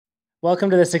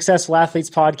Welcome to the Successful Athletes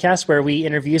Podcast, where we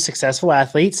interview successful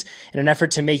athletes in an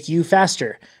effort to make you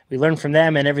faster. We learn from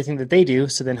them and everything that they do,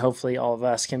 so then hopefully all of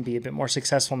us can be a bit more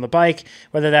successful on the bike,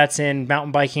 whether that's in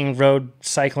mountain biking, road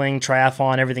cycling,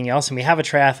 triathlon, everything else. And we have a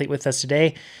triathlete with us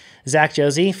today, Zach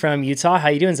Josie from Utah. How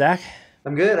you doing, Zach?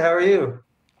 I'm good. How are you?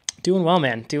 Doing well,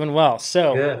 man. Doing well.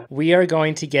 So Good. we are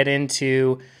going to get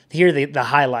into here are the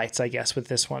highlights, I guess, with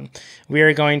this one. We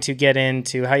are going to get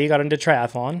into how you got into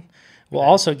triathlon. We'll Okay.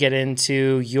 also get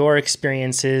into your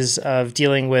experiences of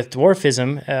dealing with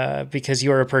dwarfism because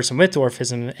you're a person with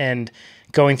dwarfism and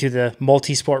going through the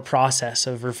multi-sport process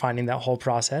of refining that whole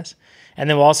process. And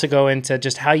then we'll also go into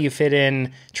just how you fit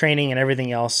in training and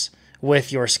everything else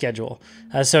with your schedule.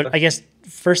 So I guess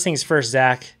first things first,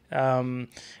 Zach, where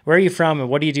are you from and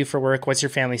what do you do for work? What's your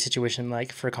family situation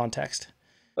like for context?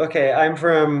 Okay, I'm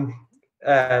from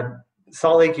uh,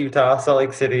 Salt Lake, Utah, Salt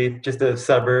Lake City, just a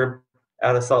suburb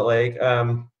out of Salt Lake.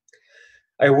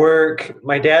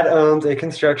 My dad owns a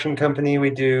construction company.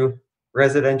 We do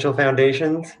residential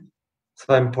foundations.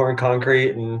 So I'm pouring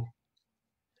concrete and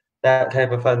that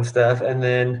type of fun stuff. And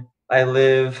then I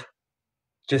live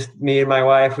just me and my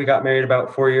wife. We got married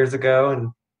about 4 years ago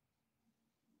and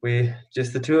we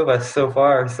just the two of us so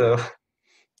far. So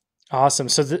Awesome.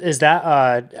 So is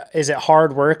it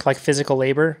hard work, like physical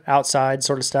labor outside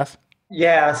sort of stuff?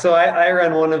 yeah, so I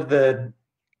run one of the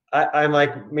I'm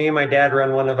like me and my dad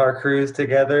run one of our crews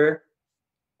together,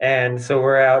 and so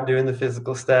we're out doing the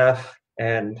physical stuff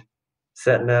and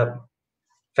setting up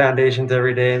foundations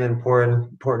every day, and then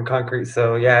pouring concrete.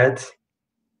 So yeah,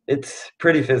 it's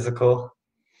pretty physical.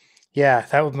 Yeah,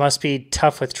 must be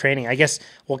tough with training. I guess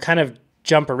we'll kind of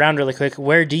jump around really quick.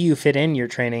 Where do you fit in your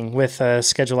training with a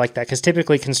schedule like that? Because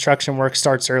typically construction work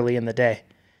starts early in the day.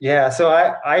 Yeah, so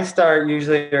I start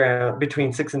usually around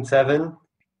between 6 and 7,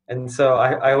 and so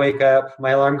I wake up.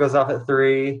 My alarm goes off at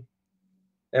 3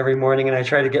 every morning, and I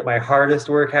try to get my hardest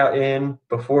workout in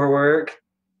before work.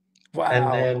 And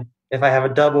Wow. then if I have a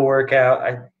double workout,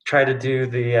 I try to do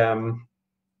the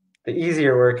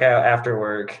easier workout after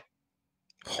work.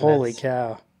 And Holy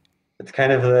cow. that's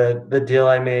kind of the deal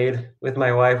I made with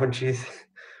my wife when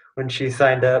she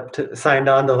signed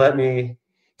on to let me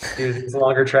do these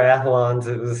longer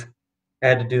triathlons. I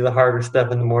had to do the harder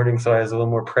stuff in the morning, so I was a little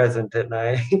more present at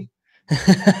night.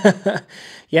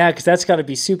 Yeah, because that's got to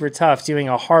be super tough doing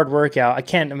a hard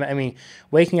workout. I mean,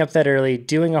 waking up that early,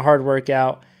 doing a hard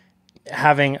workout,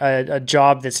 having a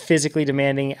job that's physically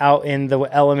demanding out in the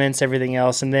elements, everything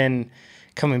else, and then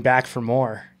coming back for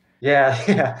more. Yeah,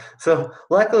 yeah. So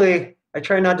luckily, I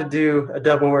try not to do a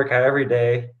double workout every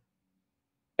day.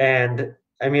 And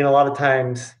I mean, a lot of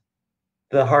times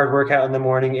the hard workout in the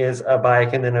morning is a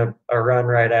bike and then a run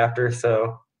right after.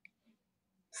 So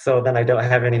then I don't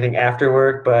have anything after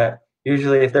work. But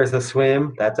usually, if there's a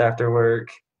swim, that's after work,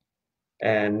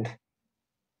 and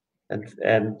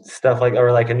and stuff like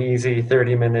or like an easy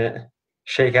 30-minute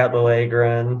shake out the leg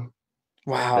run.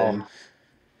 Wow. Then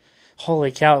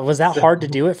Holy cow. Was that so hard to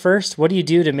do at first? What do you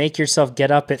do to make yourself get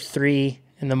up at 3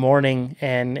 in the morning it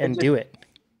and just do it?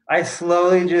 I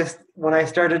slowly just when I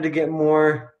started to get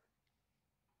more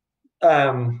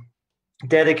um,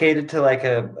 dedicated to like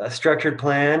a structured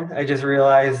plan, I just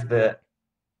realized that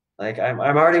like I'm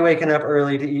already waking up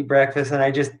early to eat breakfast, and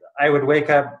I would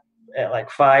wake up at like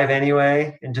 5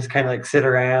 anyway, and just kind of like sit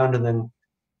around and then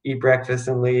eat breakfast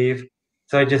and leave.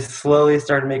 So I just slowly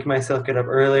started making myself get up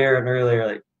earlier and earlier,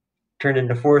 like turned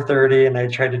into 4:30, and I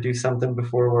tried to do something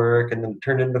before work, and then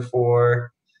turned into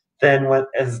 4. Then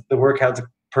as the workouts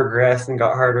progressed and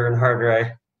got harder and harder,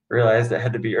 I realized it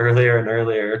had to be earlier and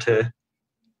earlier to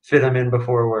fit them in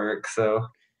before work. So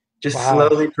just Wow.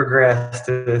 slowly progressed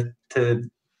to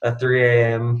a 3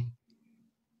 a.m.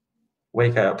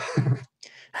 wake up.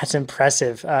 That's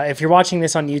impressive. If you're watching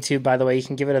this on YouTube, by the way, you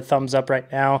can give it a thumbs up right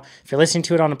now. If you're listening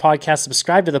to it on a podcast,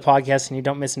 subscribe to the podcast and you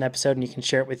don't miss an episode and you can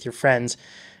share it with your friends.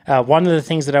 One of the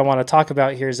things that I want to talk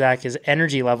about here, Zach, is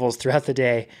energy levels throughout the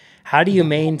day. How do you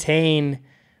maintain,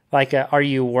 are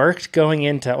you worked going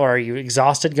into, or are you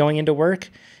exhausted going into work?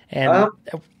 And um,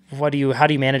 how do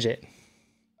you manage it?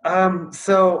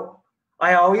 so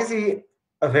I always eat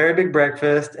a very big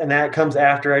breakfast, and that comes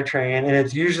after I train, and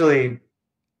it's usually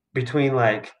between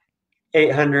like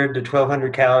 800 to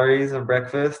 1200 calories of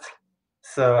breakfast.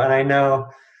 So, and I know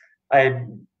I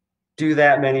do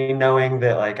that many knowing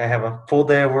that like I have a full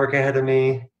day of work ahead of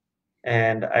me,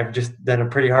 and I've just done a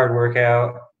pretty hard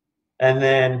workout. And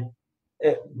then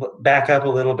it, back up a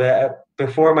little bit.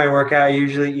 Before my workout, I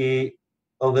usually eat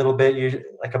a little bit, usually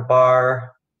like a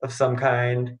bar of some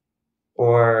kind,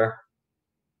 or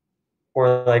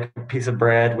or like a piece of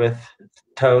bread with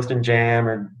toast and jam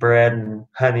or bread and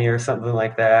honey or something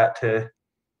like that to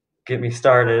get me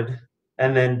started.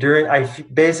 And then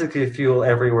basically fuel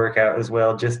every workout as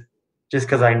well, just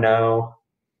because I know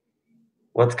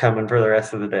what's coming for the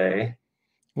rest of the day.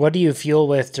 What do you fuel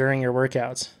with during your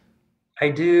workouts? I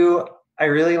do. I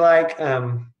really like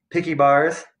picky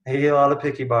bars. I eat a lot of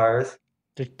picky bars,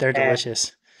 They're and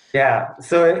delicious. yeah.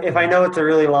 So if I Mhm. know it's a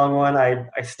really long one,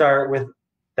 I start with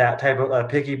that type of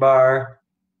picky bar,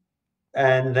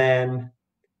 and then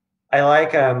I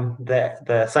like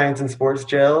the science and sports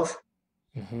gels,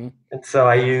 Mhm. and so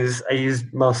I use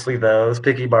mostly those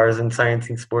picky bars and science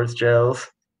and sports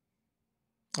gels.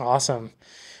 Awesome.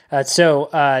 So,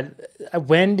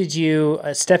 when did you,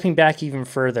 stepping back even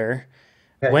further,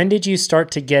 Okay. when did you start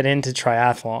to get into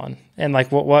triathlon? And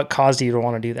like, what caused you to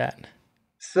want to do that?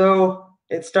 So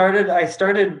it started.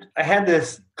 I had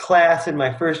this class in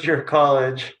my first year of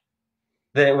college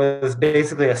that was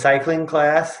basically a cycling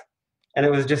class, and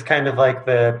it was just kind of like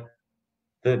the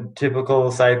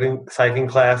typical cycling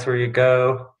class where you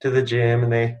go to the gym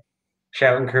and they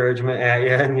shout encouragement at you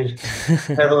and you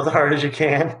pedal as hard as you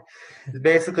can. It's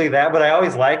basically that, but I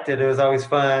always liked it. It was always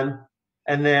fun.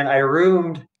 And then I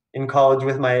roomed in college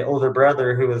with my older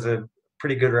brother who was a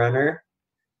pretty good runner,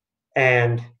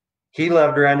 and he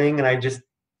loved running, and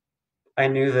I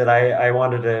knew that I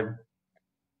wanted to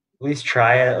at least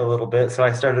try it a little bit. So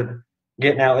I started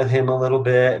getting out with him a little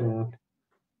bit, and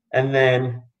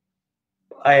then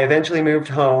I eventually moved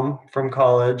home from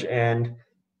college and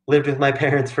lived with my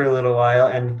parents for a little while,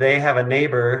 and they have a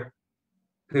neighbor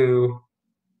who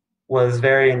was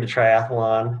very into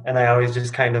triathlon, and I always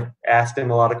just kind of asked him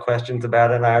a lot of questions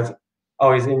about it, and I was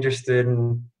always interested,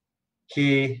 and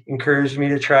he encouraged me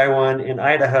to try one in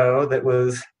Idaho that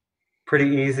was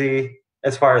pretty easy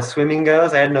as far as swimming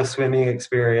goes. I had no swimming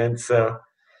experience, so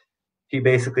he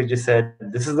basically just said,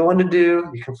 "This is the one to do.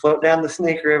 You can float down the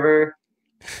Snake River.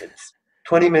 It's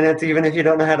 20 minutes, even if you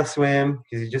don't know how to swim,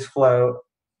 because you just float."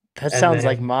 That And sounds then,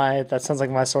 like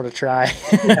my sort of try.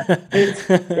 yeah,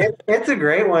 it's a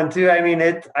great one too. I mean,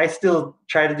 I still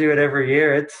try to do it every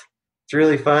year. It's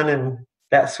really fun, and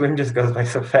that swim just goes by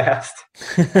so fast.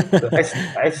 So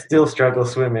I still struggle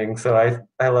swimming, so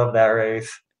I love that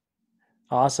race.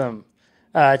 Awesome.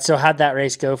 So how'd that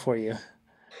race go for you?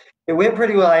 It went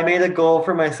pretty well. I made a goal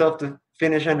for myself to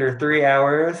finish under 3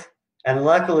 hours, and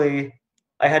luckily,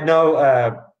 I had no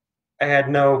uh, I had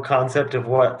no concept of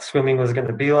what swimming was going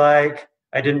to be like.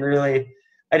 I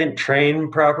didn't train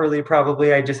properly.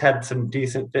 Probably, I just had some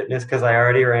decent fitness because I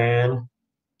already ran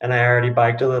and I already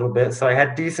biked a little bit, so I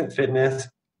had decent fitness.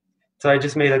 So I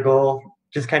just made a goal,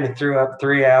 just kind of threw up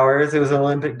 3 hours. It was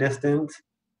Olympic distance,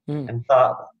 Mm. and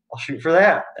thought I'll shoot for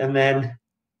that. And then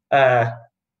uh,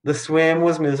 the swim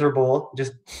was miserable.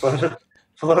 Just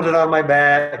floated on my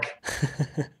back.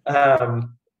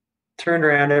 Um, Turned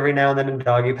around every now and then and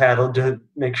doggy paddled to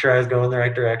make sure I was going the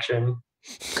right direction.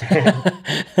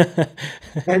 And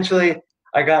eventually,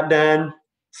 I got done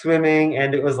swimming,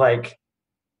 and it was like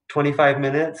 25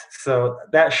 minutes. So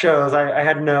that shows I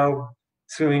had no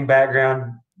swimming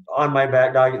background on my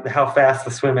back dog. How fast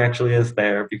the swim actually is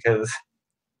there, because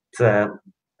it's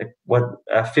like what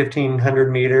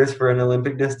 1,500 meters for an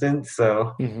Olympic distance.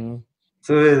 Mhm.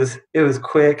 So it was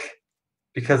quick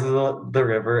because of the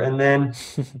river. And then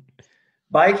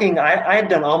biking, I had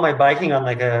done all my biking on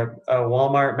like a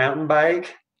Walmart mountain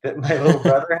bike that my little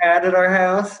brother had at our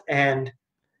house. And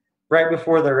right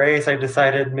before the race, I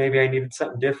decided maybe I needed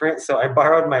something different. So I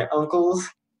borrowed my uncle's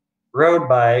road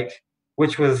bike,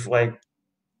 which was like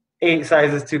 8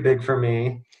 sizes too big for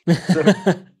me. So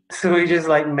so we just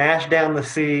like mashed down the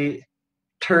seat,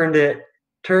 turned it,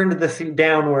 turned the seat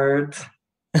downwards,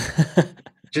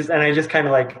 and I just kind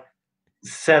of like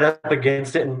set up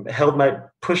against it and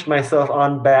pushed myself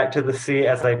on back to the seat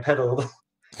as I pedaled.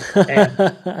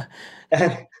 And,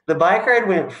 and the bike ride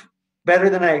went better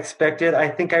than I expected. I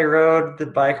think I rode the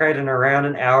bike ride in around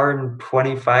an hour and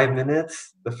 25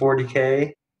 minutes, the 40K.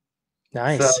 So,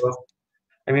 Nice.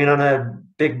 I mean, on a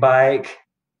big bike,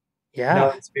 no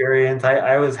Yeah, experience,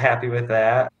 I was happy with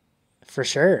that. for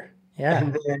sure.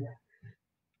 Yeah.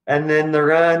 And then, the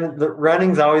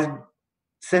running's always,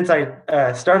 since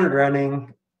I started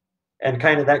running, and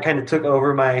kind of took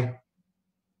over my,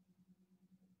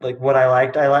 like, what I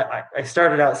liked. I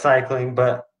started out cycling,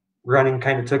 but running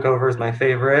kind of took over as my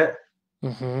favorite.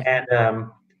 Hmm. And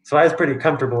so I was pretty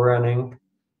comfortable running,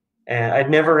 and I'd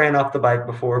never ran off the bike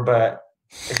before, but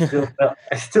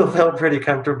I still felt pretty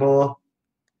comfortable.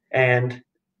 And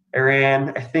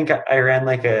I think I ran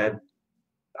like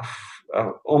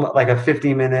almost like a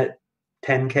 50-minute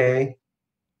 10K,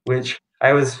 which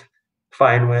I was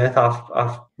fine with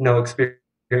off no experience.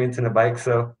 experiencing a bike.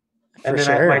 So, For and then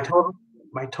sure.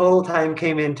 my total time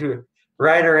came into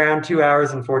right around 2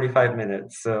 hours and 45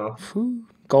 minutes. So Whew,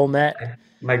 goal met.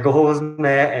 my goal was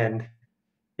met, and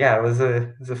yeah, it was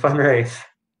a fun race.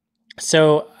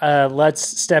 So let's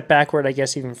step backward, I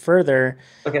guess, even further.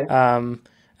 Okay. Um,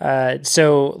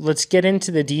 so let's get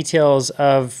into the details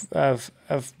of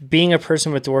being a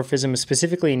person with dwarfism,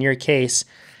 specifically in your case.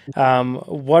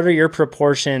 What are your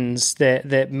proportions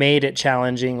that made it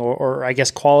challenging, or I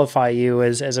guess qualify you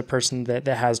as a person that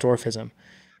has dwarfism?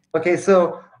 Okay,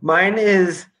 so mine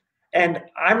is, and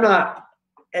I'm not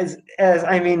as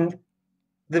I mean,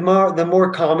 the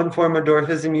more common form of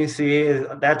dwarfism you see is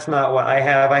that's not what I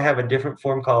have. I have a different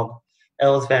form called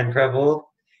Ellis Van Creveld,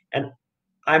 and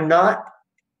I'm not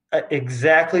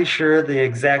exactly sure the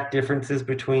exact differences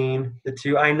between the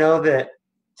two. I know that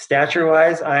stature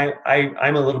wise,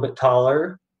 I'm a little bit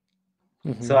taller,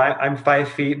 Hmm. so I'm 5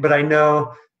 feet, but I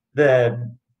know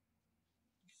the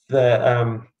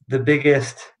the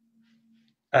biggest,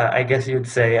 I guess you would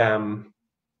say,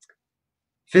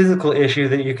 physical issue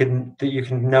that you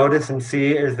can notice and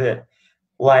see is that,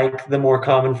 like the more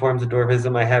common forms of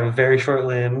dwarfism, I have very short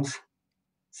limbs.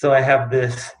 So I have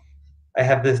this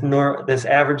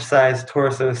average sized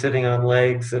torso sitting on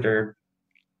legs that are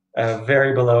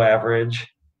very below average,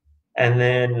 and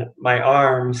then my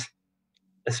arms,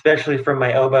 especially from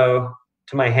my elbow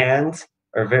to my hands,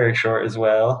 are very short as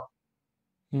well.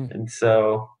 And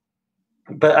so,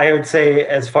 but I would say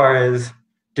as far as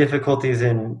difficulties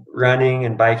in running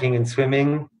and biking and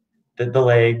swimming, that the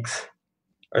legs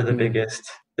are the Mm. biggest.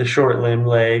 The short limb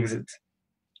legs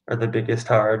are the biggest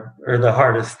the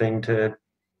hardest thing to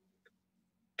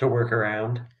work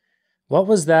around. What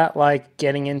was that like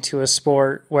getting into a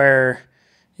sport where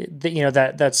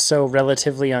that's so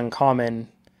relatively uncommon?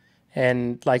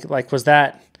 And like was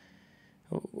that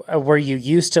were you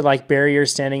used to like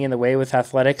barriers standing in the way with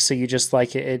athletics, so you just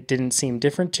like it didn't seem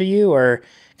different to you? Or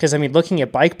because I mean, looking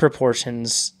at bike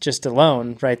proportions just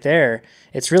alone right there,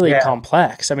 it's really Yeah.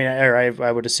 complex. I mean,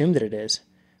 I would assume that it is.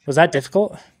 Was that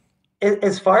difficult?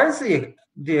 As far as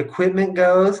the equipment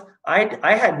goes,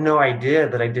 I had no idea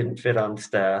that I didn't fit on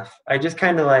stuff. I just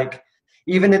kind of like,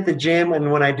 even at the gym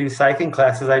and when I do cycling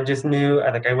classes, I just knew.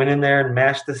 I went in there and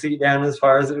mashed the seat down as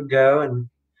far as it would go, and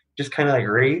just kind of like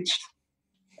reached.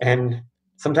 And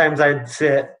sometimes I'd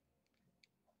sit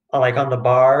like on the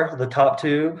bar, the top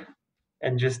tube,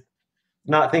 and just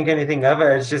not think anything of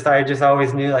it. It's just I just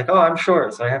always knew like, oh, I'm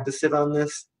short, so I have to sit on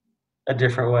this a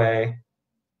different way.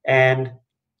 And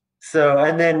so,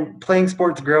 and then playing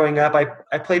sports growing up,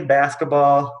 I played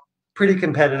basketball pretty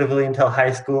competitively until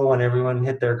high school when everyone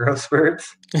hit their growth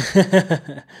spurts.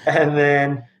 And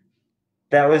then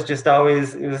that was just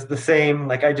always, it was the same.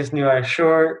 Like I just knew I was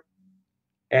short,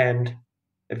 and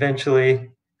eventually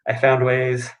I found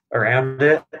ways around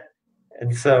it.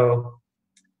 And so,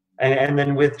 and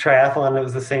then with triathlon, it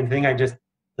was the same thing.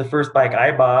 The first bike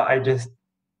I bought, I just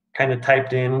kind of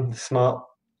typed in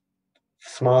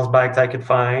smallest bikes I could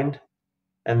find.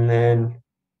 And then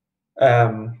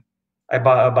Um, I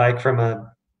bought a bike from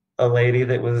a lady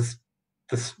that was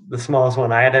the smallest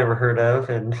one I had ever heard of,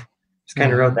 and just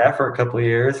kind of rode Hmm. that for a couple of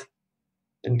years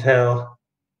until,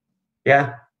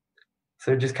 yeah.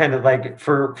 So just kind of like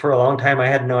for a long time, I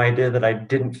had no idea that I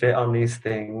didn't fit on these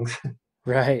things.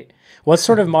 Right. What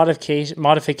sort of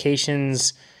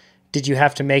modifications did you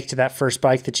have to make to that first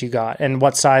bike that you got, and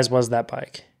what size was that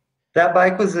bike? That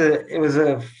bike was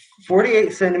a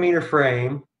 48 centimeter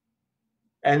frame,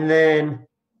 and then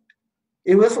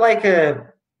it was like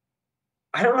a,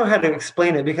 I don't know how to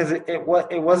explain it because it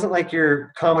wasn't like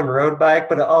your common road bike,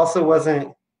 but it also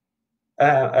wasn't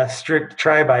a strict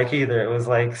tri bike either. It was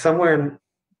like somewhere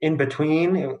in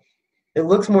between. It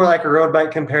looks more like a road bike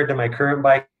compared to my current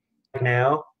bike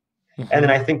now. And then Hmm.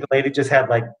 I think the lady just had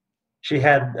like, she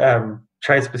had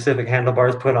tri specific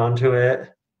handlebars put onto it.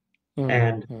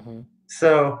 And Mm-hmm.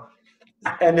 so,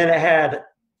 and then it had,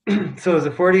 so it was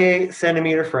a 48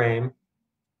 centimeter frame.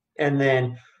 And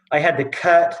then I had to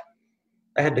cut,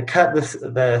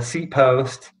 the seat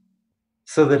post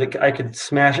so that I could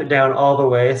smash it down all the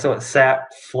way so it sat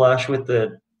flush with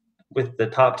the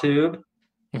top tube.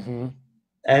 Hmm.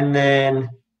 And then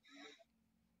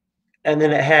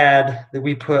it had that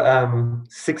we put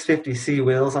 650C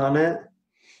wheels on it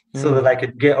so that Mm. I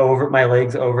could get over my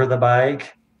legs over the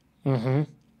bike. Hmm.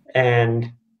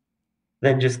 And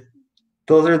then just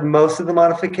those are most of the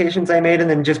modifications I made, and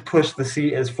then just push the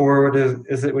seat as forward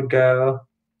as it would go,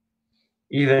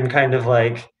 even kind of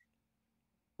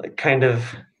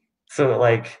so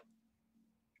like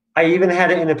I even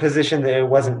had it in a position that it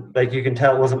wasn't, like, you can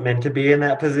tell it wasn't meant to be in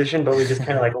that position, but we just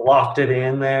kind of like locked it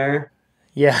in there.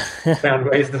 Yeah. found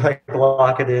ways to like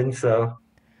lock it in. So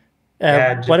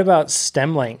yeah, What about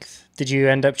stem length? Did you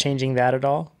end up changing that at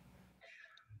all?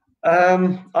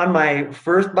 on my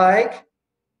first bike,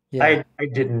 Yeah. I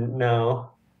didn't know.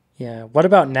 Yeah. What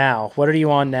about now? What are you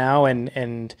on now?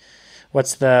 And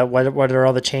what are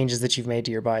all the changes that you've made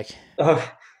to your bike?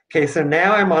 Oh, okay, so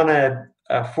now I'm on a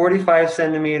 45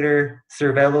 centimeter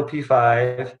Cervelo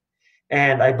P5,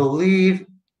 and I believe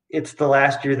it's the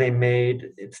last year they made.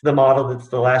 It's the model that's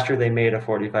the last year they made a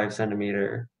 45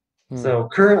 centimeter. Hmm. So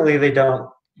currently they don't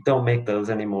make those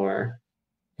anymore.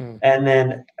 Hmm. And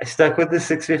then I stuck with the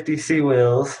 650C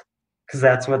wheels because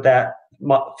that's what that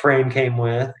frame came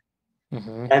with.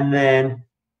 Mm-hmm. And then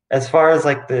as far as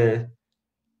like this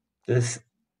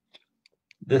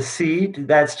the seat,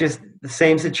 that's just the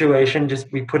same situation.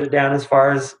 Just we put it down as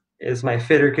far as my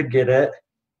fitter could get it,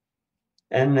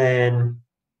 and then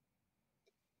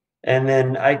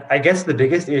I guess the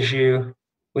biggest issue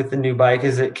with the new bike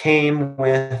is it came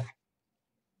with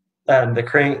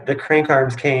the crank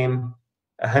arms came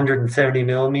 170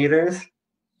 millimeters,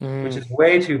 which Mm. is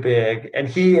way too big. And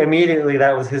he immediately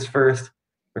that was his first.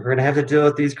 We're going to have to deal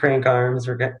with these crank arms.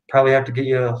 We're going to probably have to get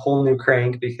you a whole new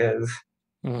crank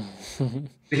Mm.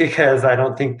 because I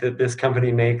don't think that this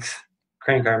company makes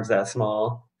crank arms that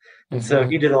small. And so Mm-hmm.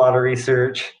 he did a lot of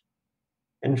research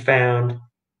and found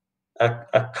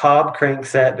a Cobb crank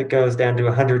set that goes down to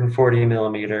 140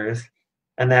 millimeters.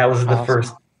 And that was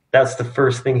Awesome. that's the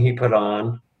first thing he put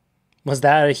on. Was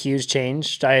that a huge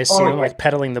change? I Oh assume, yeah. like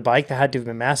pedaling the bike, that had to have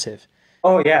been massive.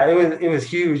 Oh yeah. It was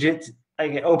huge. It's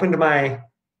like it opened my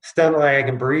stomach. Like I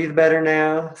can breathe better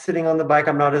now sitting on the bike.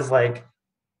 I'm not as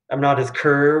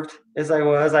curved as I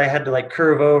was. I had to like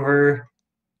curve over.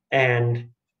 And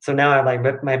so now I'm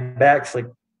like my back's like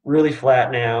really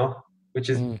flat now,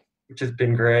 which is Mm. which has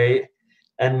been great.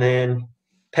 And then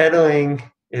pedaling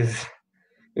is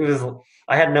it was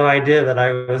I had no idea that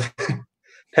I was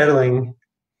pedaling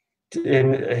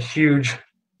in a huge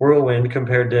whirlwind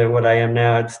compared to what I am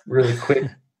now. It's really quick,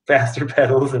 faster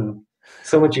pedals and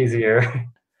so much easier.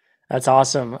 That's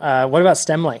awesome. What about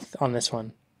stem length on this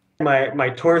one? My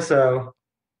torso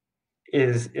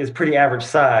is pretty average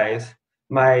size.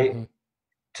 My Mm-hmm.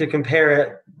 to compare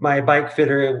it, my bike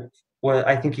fitter was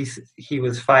I think he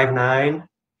was 5'9",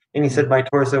 and he said my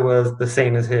torso was the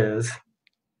same as his,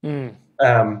 Mm.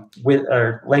 with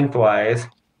or lengthwise,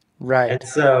 and Right.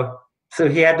 so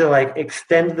he had to like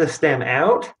extend the stem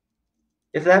out,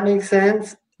 if that makes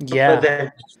sense, but Yeah.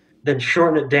 then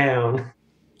shorten it down,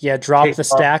 Yeah. Drop take the off.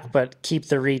 stack, but keep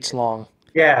the reach long.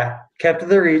 Yeah, kept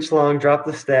the reach long, dropped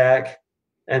the stack,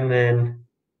 and then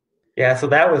yeah, so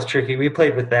that was tricky. We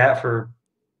played with that for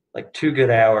like 2 good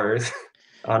hours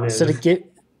on So his.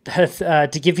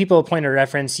 to give people a point of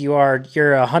reference, you're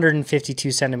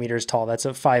 152 centimeters tall. That's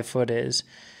what 5 foot is.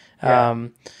 Yeah.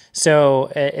 Um, so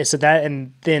that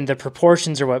and then the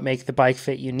proportions are what make the bike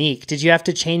fit unique. Did you have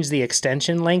to change the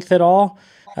extension length at all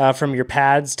from your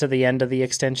pads to the end of the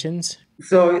extensions?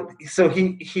 So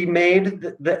he made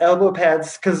the elbow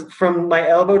pads because from my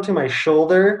elbow to my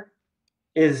shoulder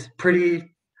is pretty.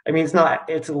 I mean,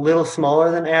 it's a little smaller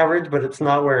than average, but it's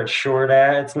not where it's short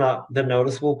at. It's not the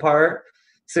noticeable part.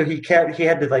 So he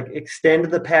had to like extend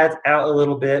the pads out a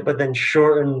little bit, but then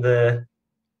shorten the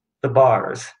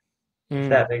bars, if Mm,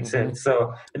 that makes hmm. sense.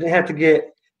 So I didn't have to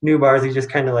get new bars. He just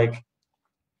kind of like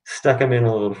stuck them in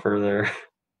a little further,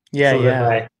 Yeah, so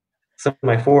that yeah.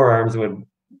 my forearms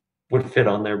would fit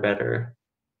on there better.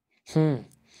 Hmm.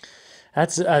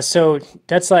 That's so.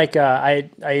 That's like I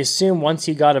assume once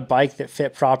you got a bike that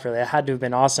fit properly, it had to have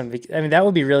been awesome. I mean, that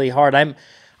would be really hard. I'm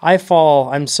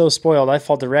so spoiled. I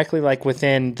fall directly like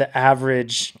within the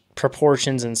average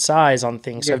proportions and size on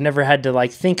things. So Yeah, I've never had to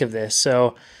like think of this.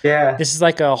 So yeah, this is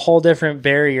like a whole different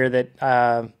barrier that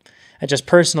I just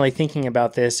personally thinking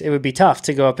about this, it would be tough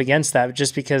to go up against that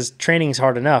just because training's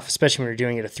hard enough, especially when you're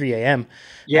doing it at 3 a.m. But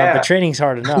yeah. training's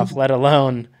hard enough, let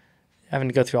alone having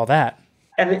to go through all that.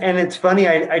 And it's funny.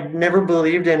 I never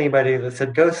believed anybody that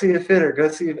said go see a fitter. Go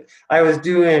see. I was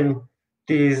doing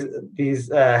these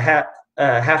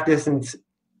half distance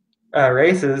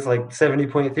races, like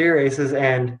 70.3 races,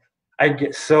 and I'd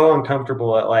get so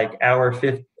uncomfortable at like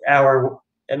an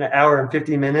hour and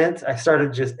 50 minutes. I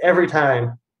started just every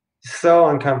time so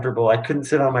uncomfortable. I couldn't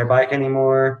sit on my Mm. bike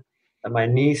anymore. And my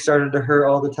knees started to hurt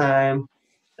all the time,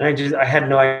 and I had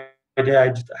no idea. I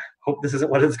just hope this isn't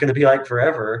what it's going to be like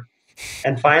forever.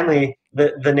 And finally,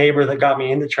 the neighbor that got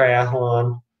me into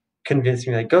triathlon convinced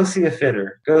me, like, go see a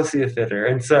fitter, go see a fitter.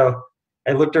 And so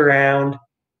I looked around,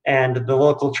 and the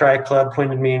local tri club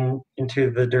pointed me into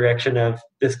the direction of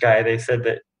this guy. They said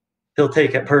that he'll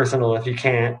take it personal if you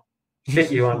can't.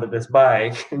 fit you onto this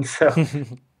bike. And so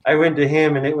I went to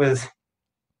him, and it was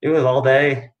all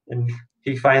day, and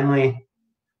he finally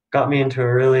got me into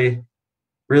a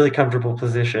really comfortable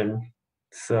position.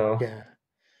 So, Yeah.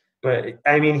 but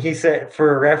I mean, he said,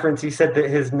 for reference, he said that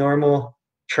his normal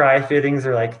tri fittings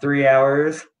are like 3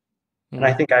 hours, and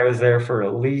I Mm. think I was there for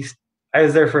at least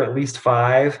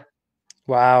 5,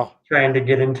 Wow. trying to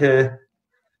get into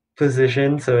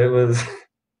position. So it was, and then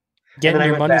Getting I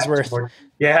your went money's back two worth. more.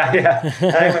 Yeah, yeah,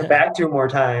 and I went back 2 more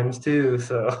times too.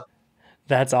 So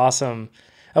That's awesome.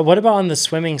 What about on the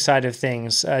swimming side of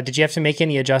things? Did you have to make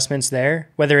any adjustments there,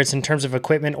 whether it's in terms of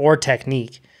equipment or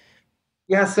technique?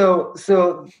 yeah, so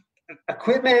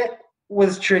equipment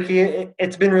was tricky.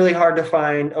 It's been really hard to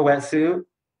find a wetsuit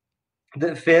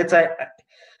that fits. I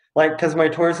like, because my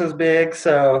torso's big,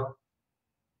 so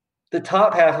the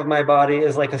top half of my body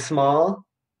is like a small,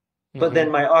 but Hmm.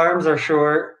 then my arms are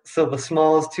short, so the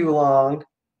small is too long,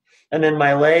 and then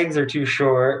my legs are too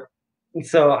short, and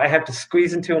so I have to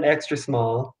squeeze into an extra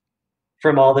small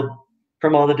from all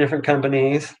the different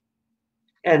companies,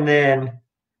 and then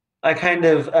I kind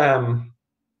of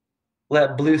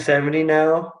let Blue 70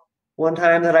 know one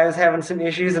time that I was having some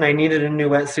issues and I needed a new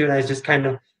wetsuit. And I was just kind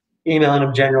of emailing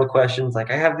them general questions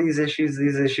like, I have these issues,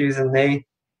 and they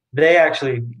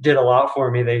actually did a lot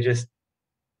for me.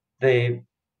 They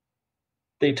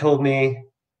they told me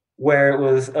where it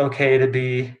was okay to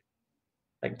be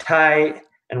like tight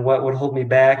and what would hold me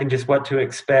back and just what to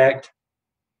expect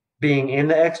being in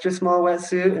the extra small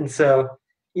wetsuit. And so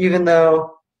even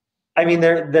though, I mean,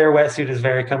 their wetsuit is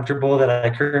very comfortable that I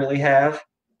currently have,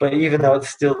 but even though it's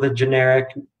still the generic,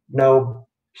 no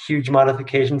huge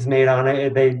modifications made on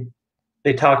it,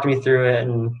 they talked me through it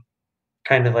and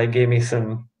kind of like gave me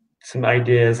some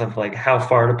ideas of like how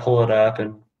far to pull it up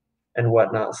and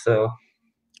whatnot. So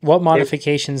What it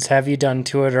modifications have you done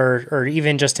to it, or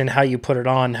even just in how you put it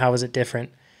on? How is it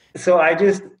different? so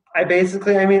I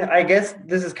basically, I mean, I guess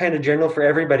this is kind of general for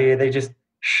everybody. They just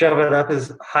shove it up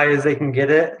as high as they can get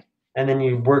it, and then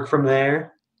you work from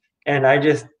there. And I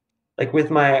just, like, with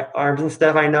my arms and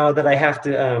stuff, I know that I have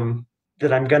to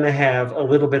that I'm gonna have a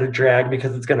little bit of drag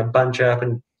because it's gonna bunch up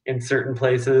in certain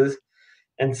places.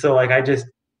 And so like I just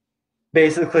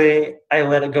basically I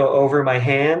let it go over my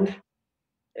hand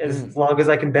Mm, as long as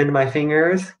I can bend my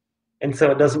fingers, and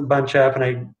so it doesn't bunch up, and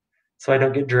I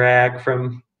don't get drag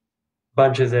from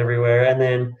bunches everywhere. And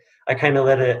then I kind of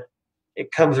let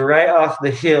it comes right off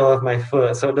the heel of my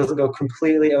foot, so it doesn't go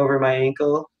completely over my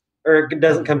ankle, or it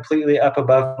doesn't mm. completely up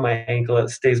above my ankle. It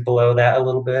stays below that a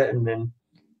little bit, and then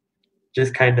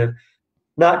just kind of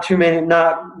not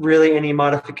really any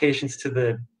modifications to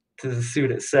the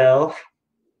suit itself.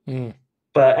 Mm.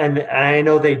 But and I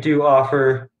know they do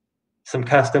offer some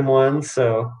custom ones,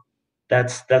 so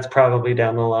that's probably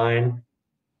down the line.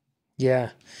 Yeah,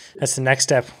 that's the next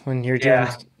step when you're doing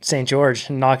Yeah, St. George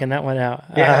and knocking that one out.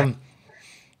 yeah.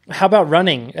 How about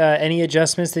running? Any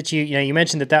adjustments that you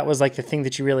mentioned that that was like the thing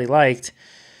that you really liked.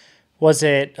 Was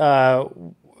it?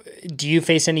 Do you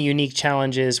face any unique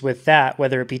challenges with that,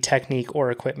 whether it be technique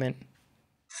or equipment?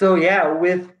 So yeah,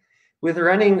 with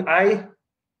running, I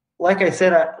like I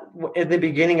said at the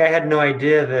beginning, I had no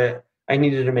idea that I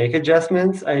needed to make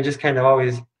adjustments. I just kind of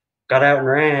always got out and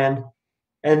ran.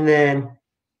 And then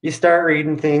you start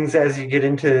reading things as you get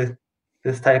into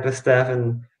this type of stuff,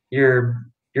 and your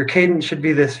cadence should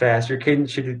be this fast. Your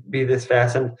cadence should be this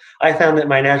fast. And I found that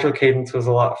my natural cadence was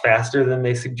a lot faster than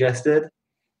they suggested.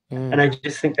 And Mm, I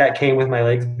just think that came with my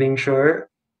legs being short.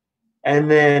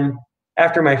 And then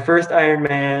after my first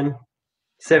Ironman,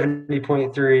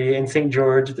 70.3 in St.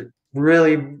 George,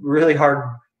 really, really hard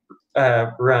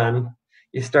run.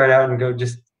 You start out and go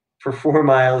just for 4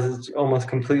 miles, it's almost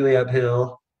completely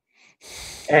uphill.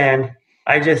 And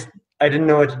I just, I didn't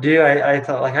know what to do. I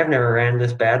thought, like, I've never ran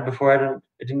this bad before. I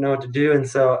didn't know what to do. And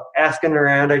so asking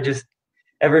around,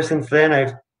 ever since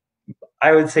then,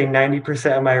 I would say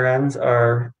 90% of my runs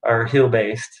are hill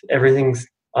based. Everything's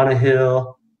on a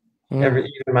hill. mm,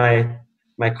 Even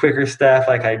my quicker stuff,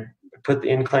 like I put the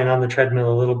incline on the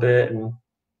treadmill a little bit, and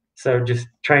so just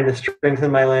trying to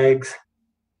strengthen my legs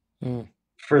mm.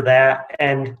 for that.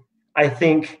 And I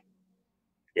think,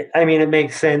 I mean, it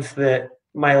makes sense that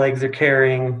my legs are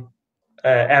carrying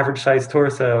average size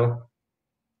torso,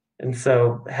 and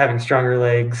so having stronger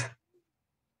legs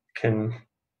can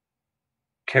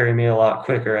carry me a lot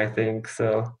quicker, I think.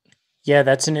 So Yeah,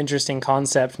 that's an interesting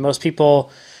concept. Most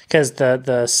people, because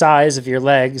the size of your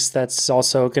legs, that's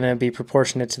also going to be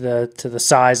proportionate to the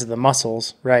size of the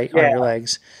muscles, right, on yeah, your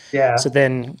legs. yeah, So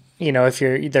then, if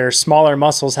you're there are smaller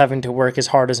muscles having to work as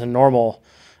hard as a normal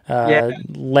yeah,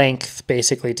 length,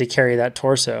 basically, to carry that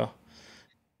torso.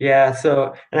 Yeah.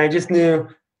 So, and I just knew,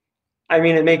 I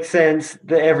mean, it makes sense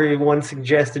that everyone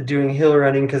suggested doing hill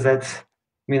running because that's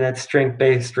strength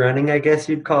based running, I guess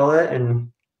you'd call it. And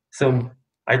Mm. so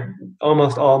I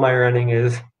almost all my running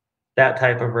is that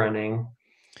type of running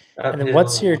And then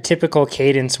what's your uphill. typical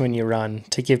cadence when you run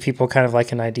to give people kind of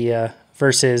like an idea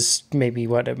versus maybe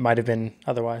what it might have been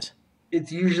otherwise?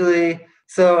 It's usually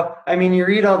so. I mean, you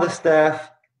read all the stuff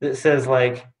that says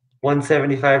like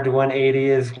 175 to 180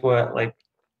 is what like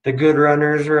the good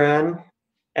runners run,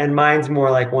 and mine's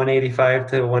more like 185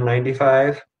 to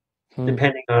 195, Hmm.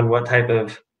 depending on what type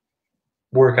of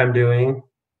work I'm doing.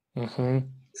 Mm-hmm.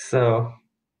 So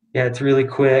yeah, it's really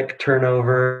quick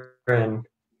turnover and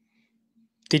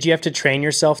Did you have to train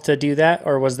yourself to do that,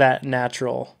 or was that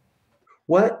natural?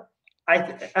 what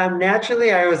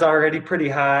naturally I was already pretty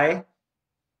high,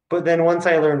 but then once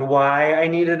I learned why I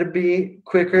needed to be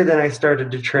quicker, then I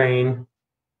started to train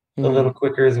a Mm. little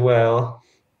quicker as well.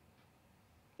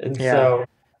 And Yeah. so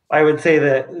I would say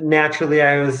that naturally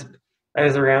I was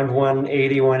around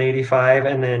 180, 185,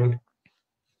 and then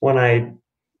when I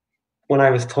when I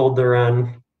was told to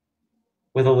run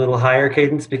with a little higher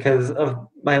cadence because of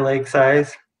my leg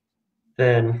size,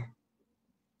 then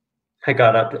I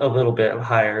got up a little bit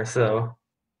higher. So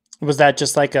Was that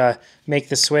just like a make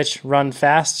the switch, run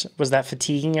fast? Was that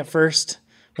fatiguing at first?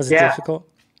 Was it yeah, difficult?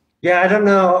 yeah, I don't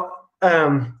know.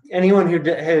 Anyone who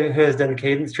has done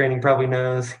cadence training probably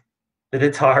knows that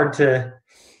it's hard to.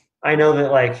 I know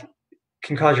that like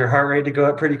can cause your heart rate to go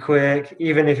up pretty quick,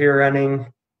 even if you're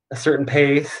running a certain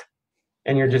pace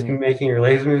and you're just Mm. making your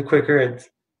legs move quicker. It's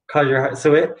cause your heart.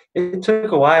 So it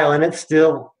took a while, and it's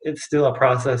still a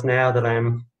process now that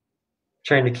I'm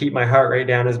trying to keep my heart rate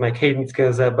down as my cadence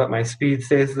goes up, but my speed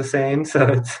stays the same. So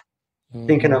it's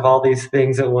thinking Hmm. of all these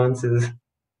things at once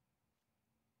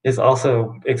is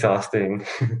also exhausting.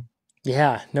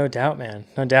 Yeah, no doubt, man.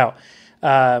 No doubt.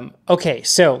 Okay,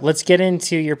 so let's get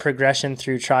into your progression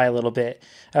through try a little bit.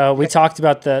 We talked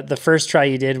about the first try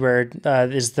you did, where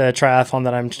is the triathlon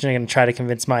that I'm going to try to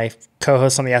convince my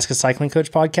co-host on the Ask a Cycling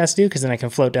Coach podcast to do, because then I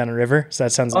can float down a river. So that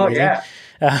sounds Oh amazing. yeah,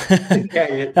 Uh,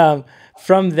 yeah.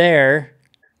 from there,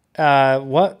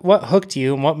 what hooked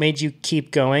you and what made you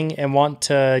keep going and want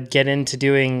to get into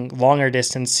doing longer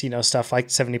distance, stuff like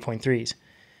 70.3s?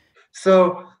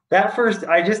 So that first,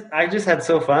 I just had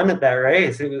so fun at that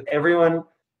race. It was everyone,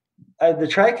 the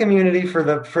tri community for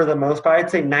the most part. I'd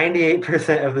say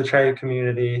 98% of the tri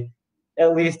community,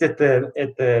 at least at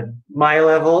the my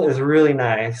level, is really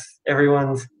nice.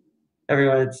 Everyone's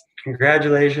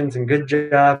congratulations and good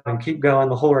job and keep going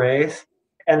the whole race.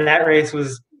 And that race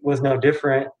was no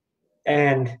different.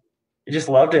 And I just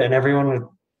loved it. And everyone would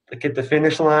like, at the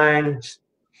finish line, just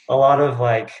a lot of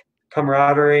like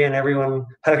camaraderie and everyone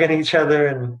hugging each other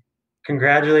and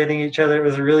congratulating each other. It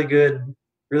was a really good,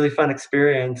 really fun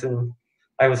experience. And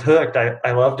I was hooked.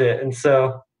 I loved it. And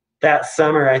so that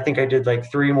summer, I think I did like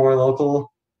 3 more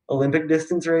local Olympic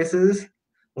distance races.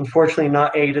 Unfortunately,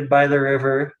 not aided by the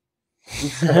river.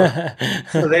 And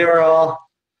so they were all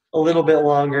a little bit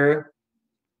longer.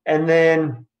 And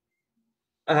then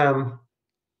um,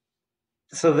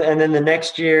 and then the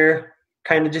next year,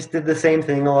 kind of just did the same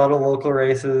thing, a lot of local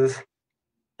races.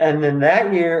 And then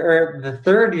that year, or the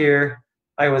third year,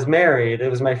 I was married. It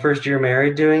was my first year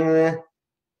married doing the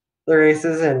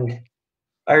races, and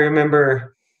I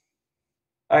remember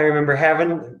I remember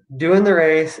having doing the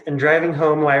race and driving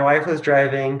home. My wife was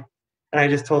driving, and I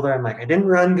just told her, I'm like, I didn't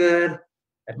run good.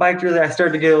 I biked really. I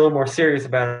started to get a little more serious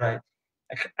about it.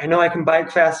 I know I can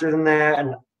bike faster than that,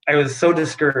 and I was so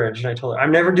discouraged. And I told her,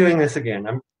 I'm never doing this again.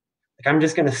 I'm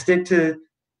just going to stick to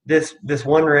this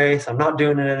one race. I'm not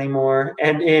doing it anymore.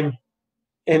 And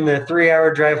in the 3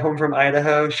 hour drive home from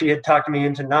Idaho, she had talked me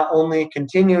into not only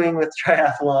continuing with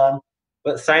triathlon,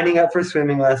 but signing up for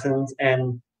swimming lessons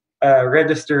and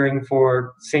registering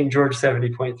for St. George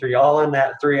 70.3, all in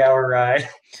that 3 hour ride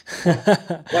when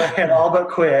I had all but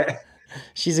quit.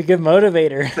 She's a good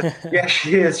motivator. Yeah,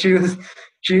 she is.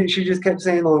 She just kept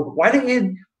saying, well, why don't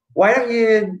you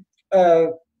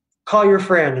call your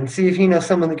friend and see if he knows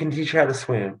someone that can teach you how to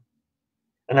swim?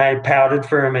 And I pouted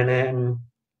for a minute, and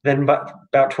then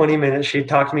about 20 minutes, she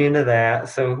talked me into that.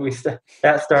 So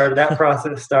that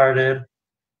process started.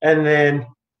 And then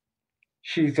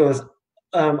she goes,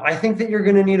 I think that you're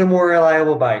going to need a more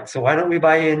reliable bike. So why don't we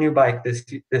buy you a new bike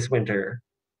this winter?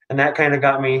 And that kind of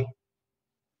got me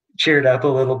cheered up a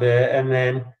little bit. And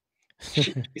then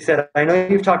she said, I know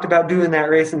you've talked about doing that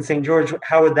race in St. George.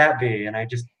 How would that be? And I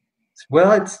just,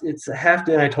 well, it's a half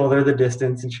day. And I told her the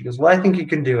distance, and she goes, well, I think you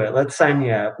can do it. Let's sign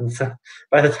you up. And so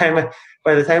by the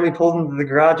time we pulled into the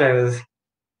garage, I was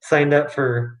signed up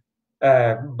for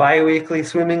bi-weekly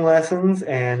swimming lessons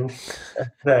and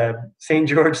the St.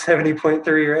 George 70.3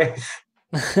 race.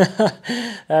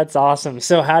 That's awesome.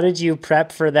 So how did you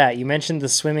prep for that? You mentioned the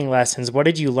swimming lessons. What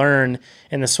did you learn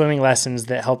in the swimming lessons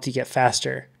that helped you get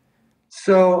faster?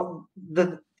 So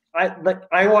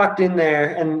I walked in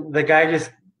there and the guy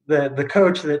just the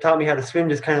coach that taught me how to swim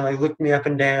just kind of like looked me up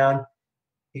and down.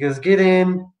 He goes, "Get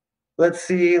in. Let's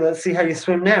see how you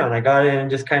swim now." And I got in and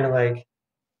just kind of like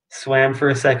swam for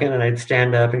a second, and I'd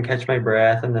stand up and catch my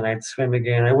breath, and then I'd swim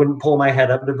again. I wouldn't pull my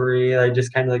head up to breathe. I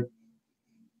just kind of like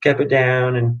kept it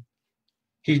down. And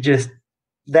he just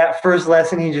that first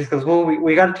lesson, he just goes, "Well,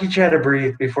 we got to teach you how to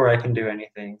breathe before I can do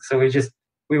anything." So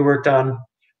we worked on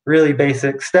really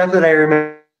basic stuff that I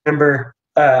remember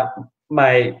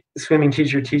my swimming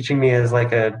teacher teaching me as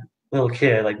like a little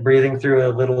kid, like breathing through a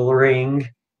little ring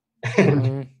and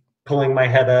Mm-hmm. pulling my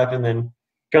head up and then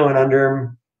going under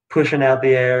him, pushing out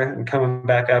the air and coming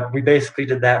back up. We basically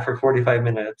did that for 45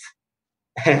 minutes.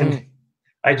 And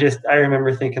I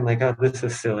remember thinking like, oh, this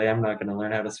is silly. I'm not going to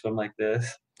learn how to swim like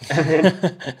this.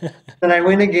 And then I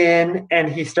went again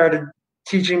and he started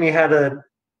teaching me how to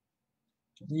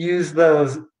use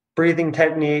those breathing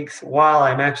techniques while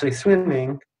I'm actually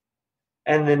swimming.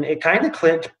 And then it kind of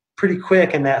clicked pretty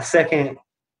quick in that second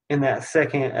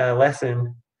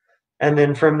lesson. And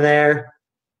then from there,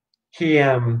 he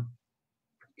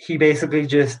he basically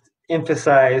just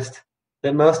emphasized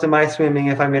that most of my swimming,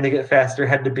 if I'm going to get faster,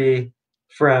 had to be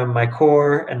from my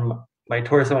core and my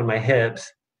torso and my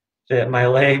hips. That my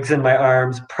legs and my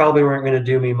arms probably weren't going to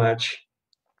do me much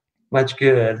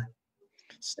good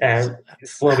and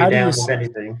slow me how do you down if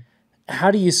anything.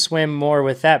 how do you swim more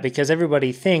with that? Because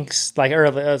everybody thinks like, or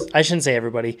I shouldn't say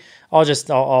everybody.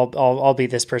 I'll be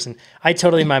this person. I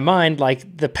totally in my mind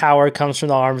like the power comes from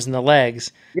the arms and the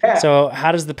legs. Yeah. So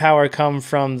how does the power come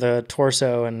from the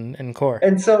torso and core?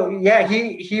 And so yeah,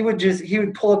 he would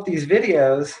pull up these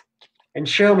videos and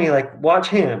show me like watch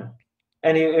him.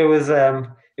 And it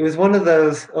was one of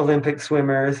those Olympic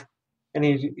swimmers and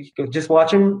he go just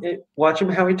watch him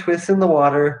how he twists in the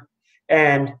water.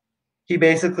 And he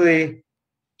basically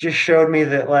just showed me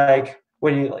that like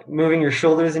when you like moving your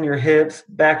shoulders and your hips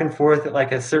back and forth at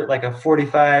like a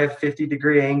 45 50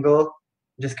 degree angle,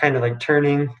 just kind of like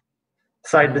turning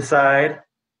side to Mm, side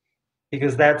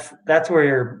because that's where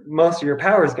your most of your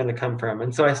power is going to come from.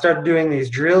 And so I started doing these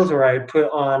drills where I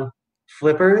put on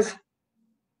flippers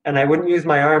and I wouldn't use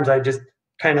my arms. I just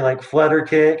kind of like flutter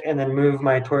kick and then move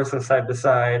my torso side to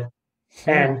side. hmm.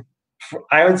 And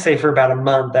I would say for about a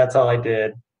month, that's all I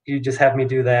did. You just have me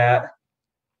do that.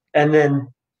 And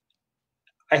then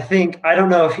I don't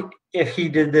know if he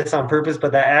did this on purpose,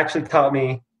 but that actually taught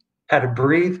me how to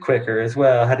breathe quicker as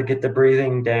well, how to get the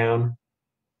breathing down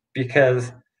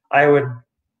because I would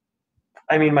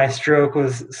I mean, my stroke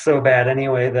was so bad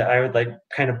anyway that I would like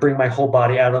kind of bring my whole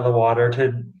body out of the water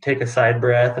to take a side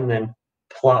breath and then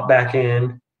plop back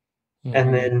in. And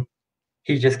Hmm. then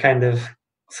he just kind of,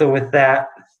 so with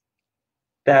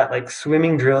that like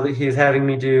swimming drill that he was having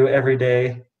me do every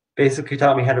day, basically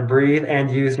taught me how to breathe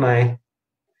and use my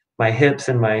hips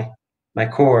and my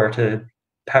core to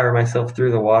power myself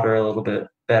through the water a little bit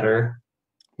better.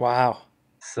 Wow.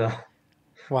 So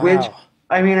which Wow.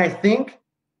 I mean, I think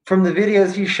from the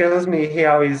videos he shows me, he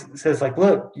always says like,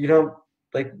 "Look, you don't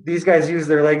like these guys use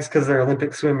their legs because they're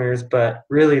Olympic swimmers, but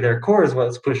really their core is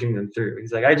what's pushing them through."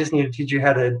 He's like, "I just need to teach you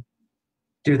how to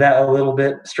do that a little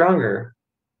bit stronger,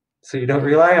 so you don't Mm.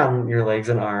 rely on your legs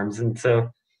and arms." And so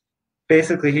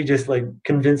basically, he just like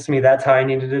convinced me that's how I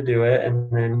needed to do it, and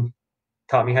then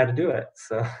taught me how to do it.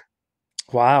 So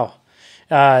Wow.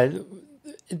 Uh,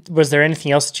 was there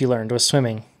anything else that you learned with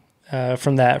swimming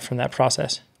from that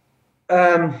process?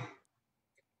 um,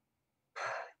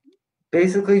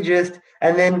 basically just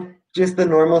and then just the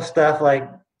normal stuff like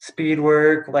speed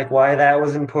work, like why that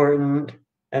was important,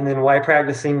 and then why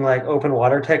practicing like open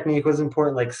water technique was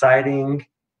important, like siding.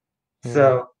 Mm,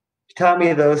 So he taught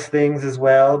me those things as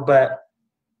well, but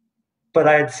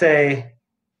I'd say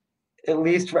at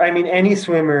least I mean any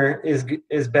swimmer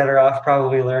is better off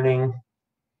probably learning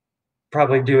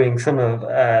probably doing some of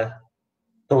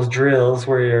those drills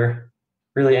where you're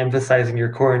really emphasizing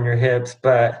your core and your hips,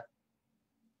 but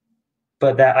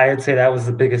that I would say that was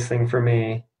the biggest thing for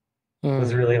me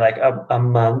was mm. really like a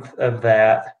month of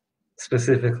that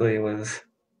specifically was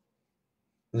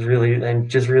really and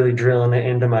just really drilling it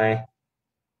into my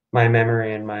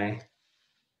memory and my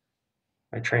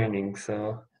training.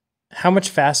 So How much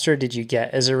faster did you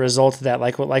get as a result of that?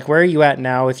 Like where are you at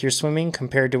now with your swimming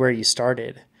compared to where you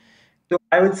started? so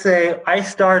I would say I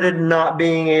started not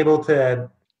being able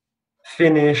to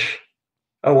finish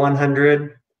a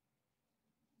 100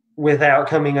 without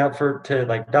coming up to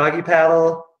like doggy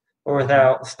paddle or Hmm.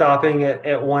 without stopping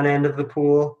at one end of the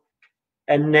pool.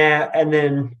 And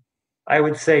then I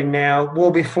would say now,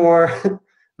 well, before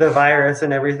the virus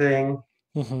and everything,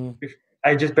 Hmm.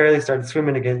 I just barely started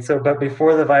swimming again. So, but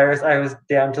before the virus, I was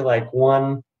down to like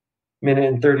 1 minute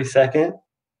and 30-second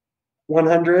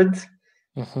 100s,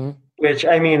 Hmm. which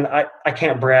I mean, I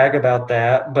can't brag about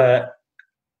that, but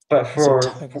That's a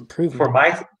ton of improvement.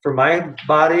 for my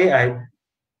body,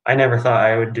 I never thought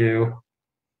I would do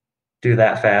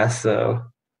that fast. So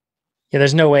Yeah,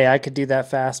 there's no way I could do that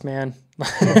fast, man.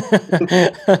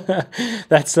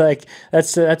 That's like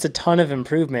that's a ton of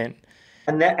improvement.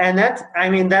 and that's I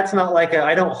mean that's not like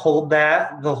I don't hold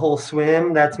that the whole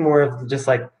swim. That's more of just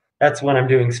like that's when I'm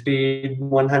doing speed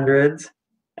 100s,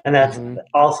 and that's Hmm.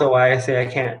 also why I say I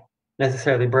can't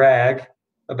necessarily brag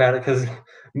about it because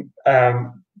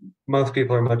um, most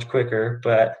people are much quicker.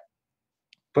 But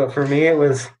for me, it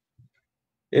was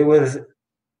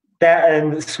that,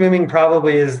 and swimming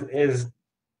probably is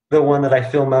the one that I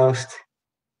feel most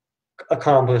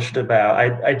accomplished about.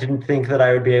 I didn't think that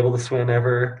I would be able to swim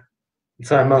ever,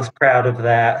 so I'm Hmm. most proud of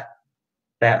that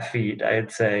feat.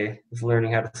 I'd say is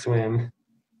learning how to swim.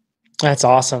 That's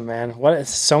awesome, man. What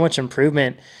so much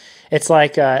improvement. It's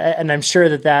like, and I'm sure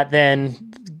that that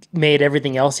then made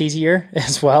everything else easier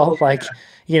as Oh well. Like,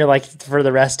 like for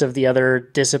the rest of the other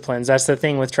disciplines. That's the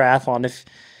thing with triathlon. If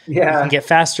you can yeah, get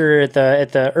faster at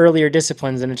the earlier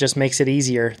disciplines, then it just makes it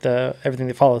easier. The everything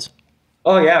that follows.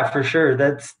 oh yeah, for sure.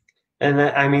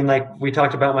 I mean, like we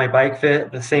talked about my bike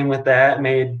fit. The same with that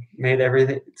made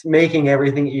everything. It's making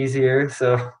everything easier.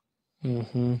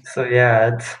 Hmm. So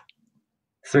yeah, it's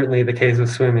certainly the case with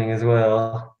swimming as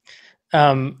well.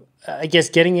 I guess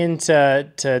getting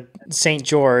into to St.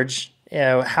 George,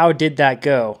 how did that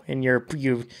go? And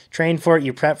you trained for it,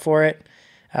 you prepped for it,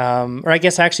 or I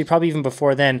guess actually probably even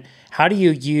before then. How do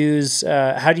you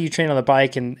train on the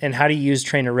bike, and how do you use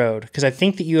TrainerRoad? Because I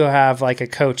think that you have like a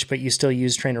coach, but you still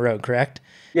use TrainerRoad, correct?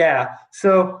 Yeah.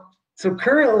 So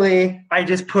currently, I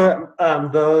just put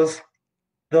those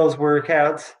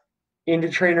workouts into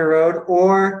TrainerRoad.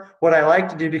 Or what I like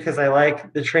to do because I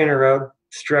like the TrainerRoad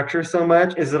structure so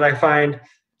much is that I find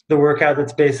the workout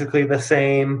that's basically the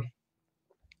same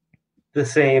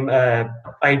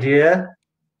idea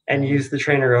and Mm-hmm. use the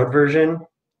TrainerRoad version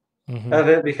Mm-hmm. of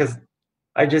it because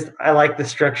I like the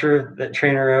structure that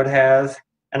TrainerRoad has,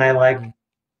 and I like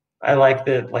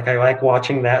that like I like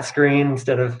watching that screen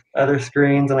instead of other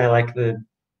screens, and I like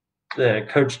the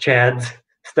Coach Chad's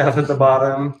stuff at the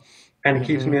bottom. Kind of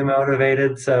keeps Mm-hmm. me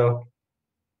motivated. So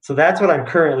that's what I'm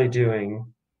currently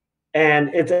doing. And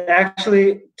it's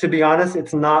actually, to be honest,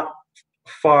 it's not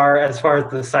as far as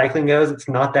the cycling goes, it's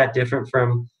not that different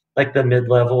from like the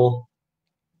mid-level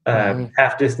Mm-hmm.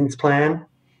 half distance plan.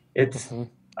 It's Mm-hmm.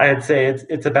 I'd say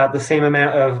it's about the same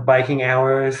amount of biking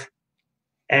hours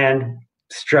and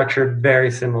structured very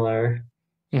similar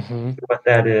Mm-hmm. to what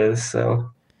that is. So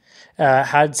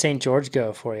How did St. George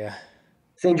go for you?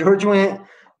 St. George went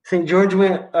St. George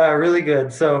went really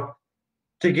good. So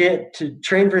to get to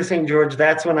train for St. George,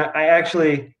 that's when I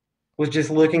actually was just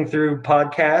looking through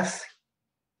podcasts,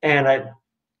 and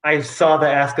I saw the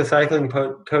Ask a Cycling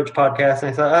Coach podcast,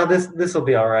 and I thought, oh, this will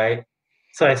be all right.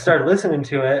 So I started listening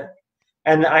to it,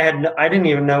 and I didn't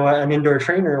even know what an indoor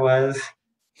trainer was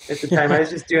at the time. I was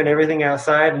just doing everything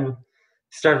outside and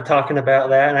started talking about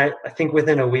that. And I think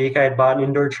within a week I had bought an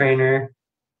indoor trainer,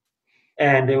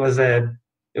 and it was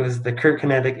the Kurt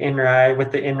Kinetic InRide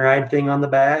with the InRide thing on the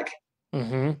back.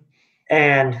 Mm-hmm.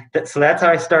 And so that's how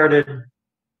I started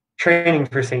training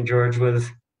for St. George, was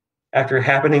after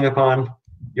happening upon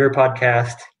your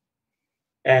podcast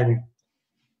and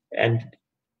and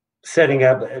setting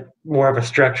up more of a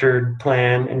structured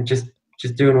plan and just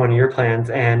doing one of your plans.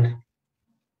 And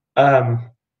um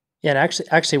Yeah, and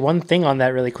actually, one thing on that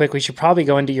really quick, we should probably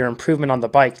go into your improvement on the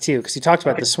bike too, because you talked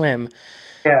about okay, the swim,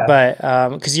 yeah, but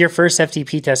because your first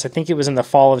FTP test, I think it was in the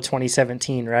fall of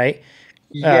 2017, right?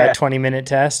 yeah, 20-minute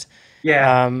test.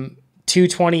 yeah, Um,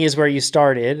 220 is where you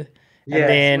started, and yes,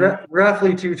 then roughly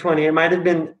 220. It might have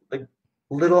been like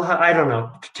little high, I don't know.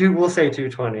 We'll say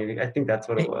 220. I think that's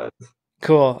what it was.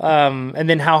 cool. And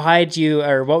then how high did you,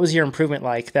 or what was your improvement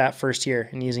like that first year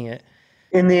in using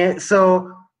it?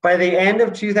 So by the end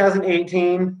of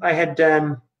 2018, I had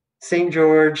done St.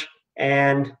 George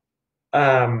and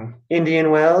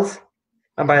Indian Wells.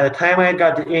 And by the time I had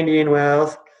got to Indian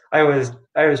Wells, I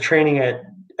was training at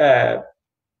uh,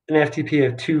 an FTP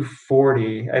of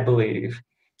 240, I believe.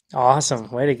 Awesome,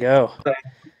 way to go. So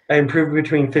I improved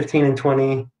between 15 and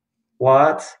 20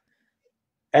 watts.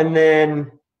 And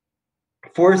then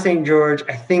for St. George,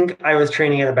 I think I was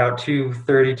training at about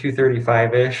 230,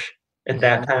 235-ish at Hmm.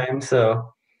 that time.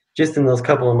 So just in those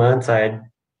couple of months, I'd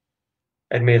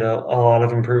made a lot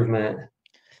of improvement.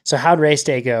 So how'd race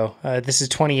day go? This is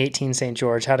 2018 St.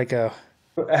 George. How'd it go?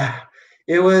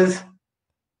 It was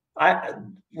I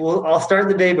well, I'll start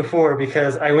the day before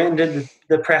because I went and did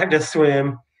the practice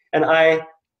swim, and I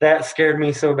that scared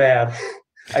me so bad.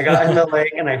 I got in the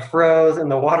lake and I froze,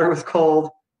 and the water was cold.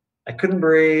 I couldn't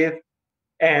breathe,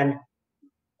 and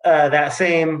that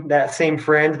same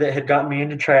friend that had gotten me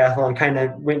into triathlon kind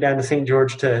of went down to St.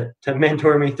 George to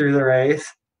mentor me through the race,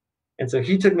 and so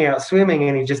he took me out swimming,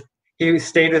 and he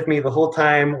stayed with me the whole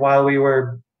time while we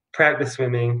were practice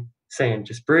swimming, saying,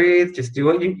 "Just breathe, just do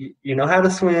what you know how to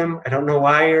swim. I don't know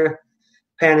why you're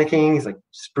panicking." He's like,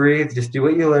 "Just breathe, just do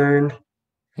what you learned."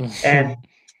 And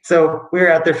so we were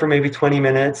out there for maybe 20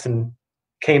 minutes and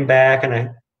came back,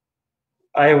 and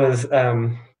I was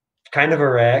kind of a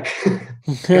wreck.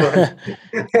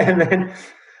 And then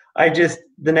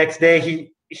the next day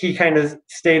he kind of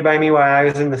stayed by me while I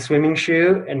was in the swimming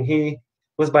chute, and he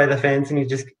was by the fence, and he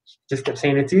just kept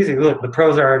saying, "It's easy. Look, the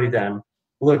pros are already done.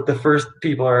 Look, the first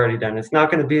people are already done. It's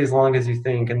not going to be as long as you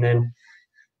think." And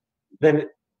then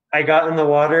I got in the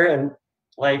water, and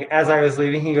like as I was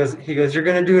leaving, he goes, "You're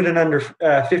going to do it in under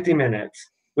 50 minutes,"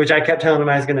 which I kept telling him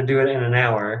I was going to do it in an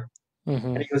hour. Hmm.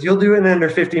 And he goes, "You'll do it in under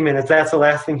 50 minutes." That's the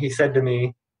last thing he said to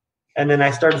me. And then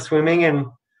I started swimming, and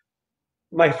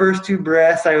my first two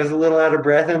breaths, I was a little out of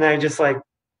breath, and I just like,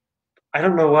 I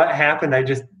don't know what happened. I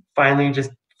just finally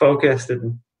just focused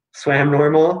and swam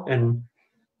normal and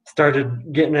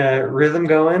started getting a rhythm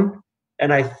going.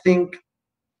 And I think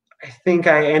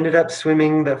I ended up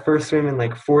swimming the first swim in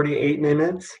like 48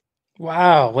 minutes.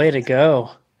 Wow, way to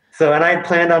go. So, and I had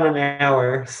planned on an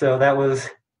hour, so that was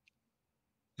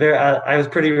there. I was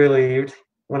pretty relieved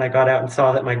when I got out and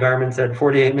saw that my Garmin said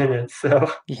 48 minutes.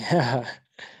 Yeah.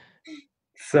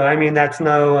 So I mean, that's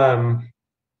no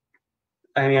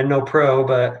pro,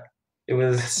 but it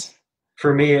was That's,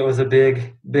 for me. It was a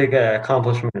big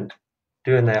accomplishment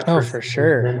doing that oh, first for season.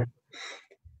 sure.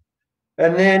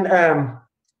 And then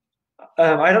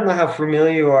I don't know how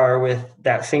familiar you are with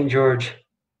that St. George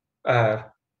uh,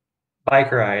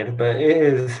 bike ride, but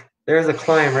there's a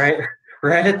climb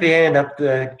right at the end up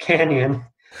the canyon,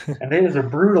 and it is a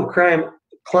brutal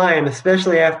climb,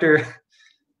 especially after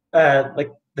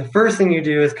like the first thing you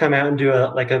do is come out and do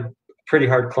a pretty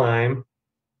hard climb,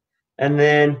 and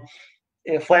then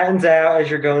it flattens out as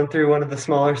you're going through one of the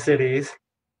smaller cities,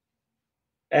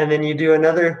 and then you do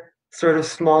another sort of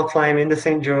small climb into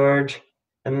St. George,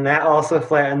 and that also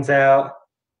flattens out,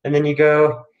 and then you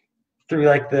go through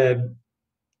like the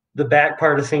back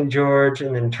part of St. George,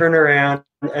 and then turn around,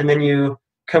 and then you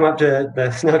come up to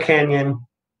the Snow Canyon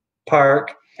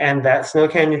Park, and that Snow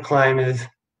Canyon climb is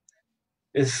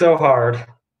so hard,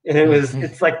 and Hmm.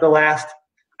 it's like the last.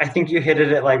 I think you hit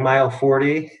it at like mile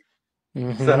 40,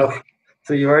 Hmm.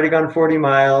 so you've already gone 40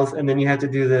 miles, and then you have to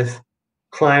do this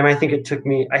climb. I think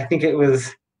it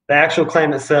was the actual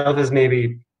climb itself is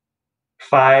maybe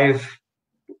five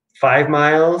 5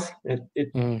 miles. It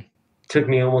took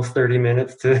me almost 30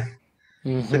 minutes to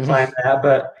Hmm. climb that,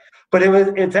 but it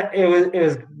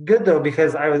was good though,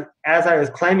 because as I was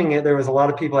climbing it, there was a lot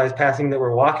of people I was passing that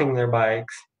were walking their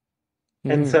bikes,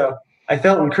 and Hmm. so I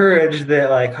felt encouraged that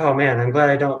like, oh man, I'm glad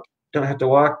I don't have to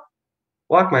walk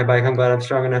my bike. I'm glad I'm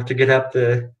strong enough to get up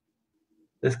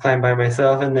this climb by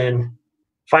myself. And then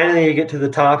finally you get to the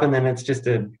top, and then it's just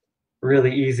a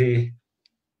really easy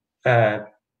uh,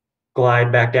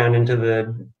 glide back down into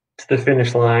the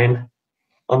finish line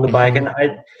on the bike. Hmm.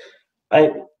 And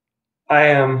I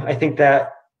I think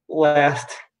that last,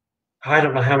 I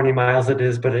don't know how many miles it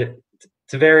is, but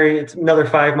it's another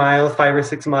 5 miles, 5 or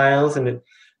 6 miles, and it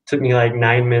took me like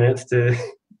 9 minutes to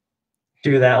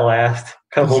do that last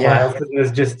couple Yeah. miles. It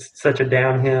was just such a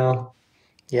downhill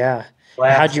Yeah. How'd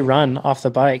last. you run off the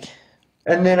bike?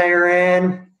 And then I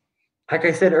ran, like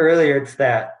I said earlier, it's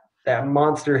that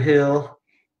monster hill,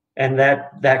 and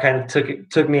that kind of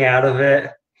took me out of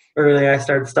it. Early, I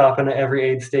started stopping at every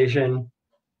aid station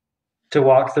to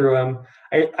walk through them.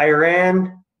 I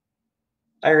ran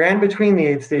between the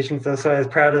aid stations though, so I was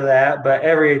proud of that. But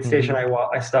every aid station Hmm.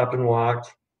 I stopped and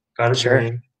walked, got a Sure.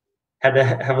 drink, had to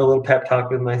have a little pep talk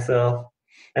with myself,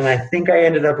 and I think I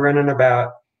ended up running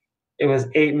about, it was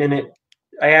 8 minute.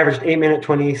 I averaged 8 minute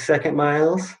 20-second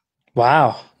miles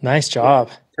Wow. Nice job.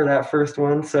 for that first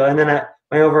one. So, and then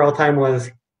my overall time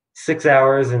was 6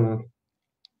 hours and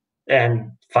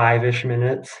 5-ish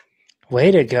minutes.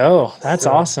 Way to go. That's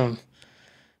So awesome.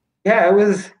 yeah,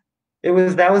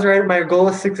 that was right. My goal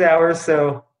was 6 hours,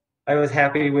 so I was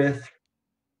happy with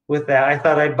with that. I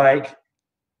thought I'd bike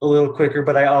a little quicker,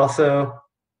 but I also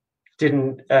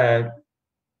didn't.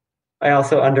 I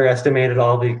also underestimated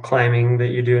all the climbing that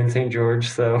you do in St. George.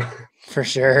 So For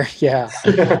sure. Yeah.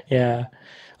 Yeah.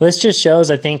 Well, this just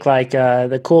shows, I think, like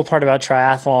the cool part about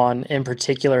triathlon in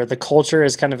particular, the culture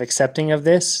is kind of accepting of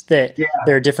this, that yeah,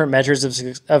 there are different measures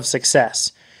of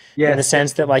success in the yes,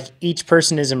 sense that like each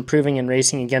person is improving and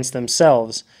racing against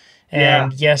themselves. yeah,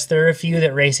 And yes, there are a few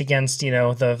that race against,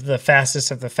 the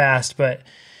fastest of the fast, but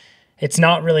it's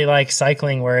not really like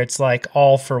cycling where it's like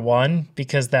all for one,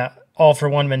 because that all for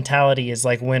one mentality is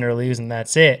like win or lose and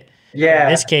that's it. But in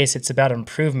this yeah, case, it's about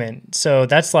improvement. So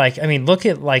that's like, I mean, look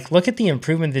at the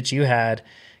improvement that you had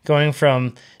going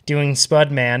from doing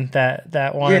Spudman,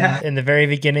 that one yeah. in the very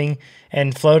beginning,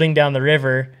 and floating down the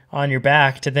river on your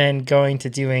back to then going to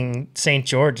doing St.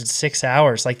 George in 6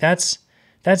 hours. Like that's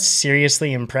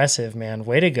seriously impressive, man.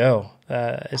 Way to go.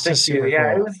 It's Thank just you. super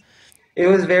Yeah, cool. it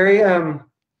was very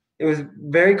it was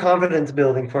very confidence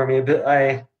building for me. But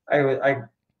I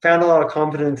found a lot of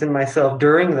confidence in myself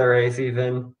during the race,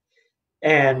 even, Mm.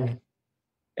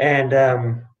 and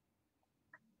and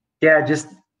yeah, just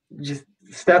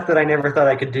stuff that I never thought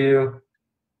I could do.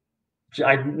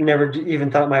 I never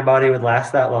even thought my body would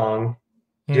last that long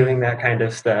Mm. doing that kind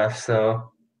of stuff.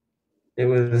 So it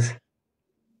was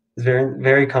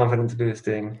very confidence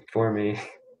boosting for me.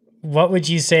 What would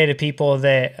you say to people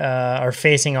that are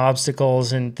facing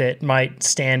obstacles and that might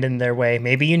stand in their way?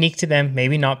 Maybe unique to them,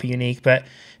 maybe not be unique, but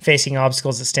facing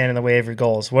obstacles that stand in the way of your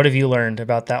goals. What have you learned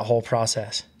about that whole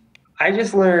process? I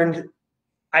just learned.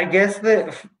 I guess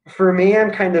that for me,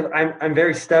 I'm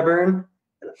very stubborn,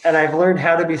 and I've learned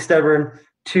how to be stubborn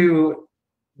to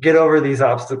get over these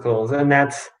obstacles, and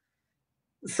that's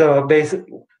so basic.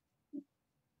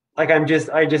 Like I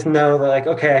just know that like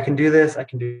okay, I can do this. I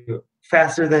can do it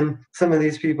faster than some of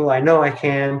these people. I know I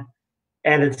can,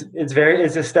 and it's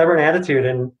a stubborn attitude,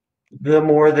 and the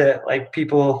more that like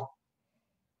people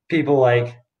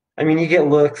like I mean you get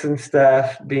looks and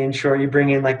stuff being short, you bring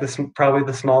in like this probably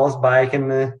the smallest bike in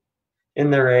the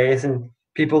race, and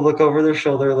people look over their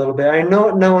shoulder a little bit. I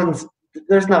know no one's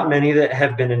there's not many that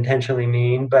have been intentionally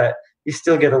mean, but you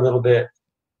still get a little bit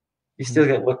you still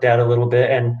get looked at a little bit,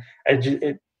 and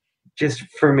it just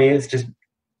for me it's just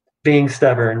being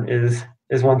stubborn is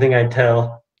one thing I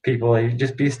tell people. You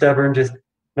just be stubborn, just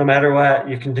no matter what,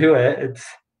 you can do it. It's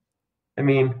I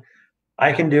mean,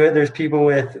 I can do it. There's people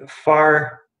with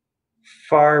far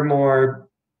more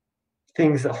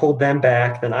things that hold them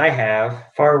back than I have.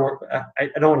 I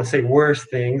don't want to say worse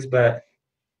things, but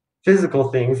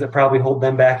physical things that probably hold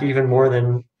them back even more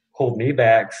than hold me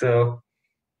back. So,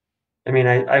 I mean,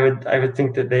 I would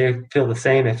think that they feel the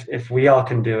same. If we all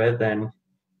can do it, then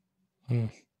Hmm.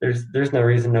 there's no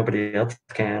reason nobody else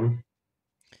can.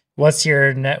 What's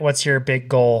your big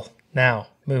goal now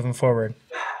moving forward?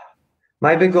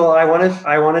 My big goal, I want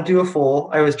to do a full.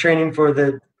 I was training for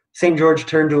the St. George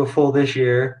turn to a full this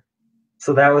year,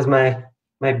 so that was my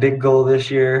big goal this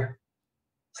year.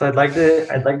 So I'd like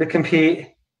to compete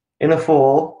in a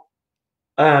full,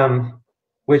 um,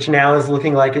 which now is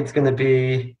looking like it's going to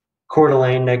be Coeur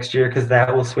d'Alene next year because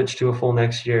that will switch to a full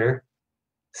next year.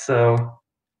 So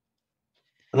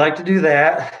I'd like to do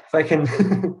that if I can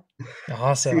see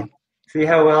Awesome. see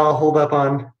how well I'll hold up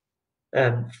on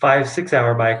a 5 6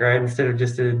 hour bike ride instead of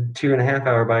just a 2.5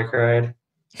 hour bike ride.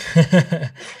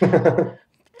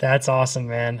 That's awesome,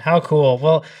 man. How cool.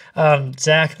 Well,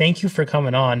 Zach, thank you for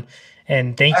coming on,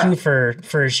 and thank Yeah. you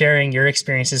for sharing your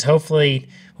experiences. Hopefully,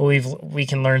 we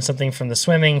can learn something from the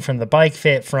swimming, from the bike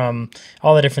fit, from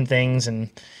all the different things. And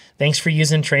thanks for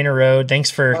using TrainerRoad.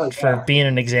 Thanks Oh for yeah. being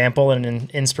an example and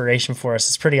an inspiration for us.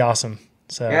 It's pretty awesome.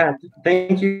 So Yeah.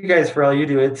 Thank you guys for all you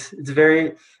do. It's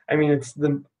very. I mean, it's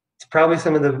probably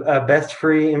some of the best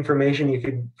free information you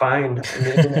could find.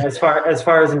 And as far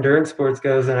as endurance sports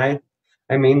goes, and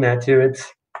I mean that too.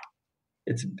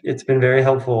 It's been very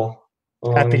helpful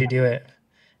happy along. to do it.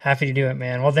 Happy to do it,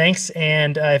 man. Well, thanks.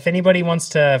 And if anybody wants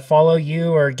to follow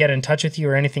you or get in touch with you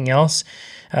or anything else,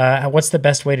 what's the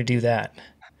best way to do that?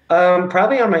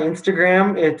 Probably on my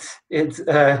Instagram. It's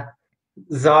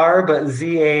Zar, but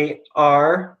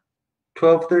ZAR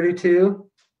 1232.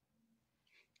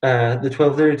 The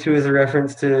 1232 is a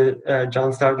reference to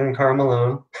John Stockton and Karl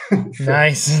Malone. So,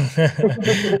 Nice.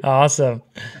 Awesome.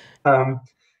 um,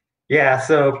 yeah,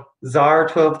 so Czar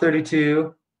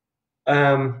 1232,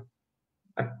 um,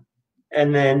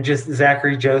 and then just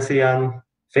Zachary Josie on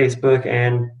Facebook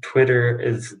and Twitter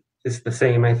is the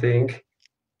same, I think.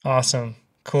 Awesome. So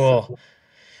Cool.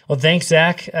 Well, thanks,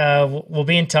 Zach. We'll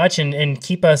be in touch and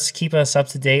keep us up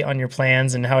to date on your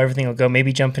plans and how everything will go.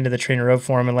 Maybe jump into the TrainerRoad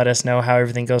forum and let us know how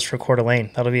everything goes for Coeur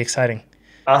d'Alene. That'll be exciting.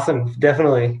 Awesome.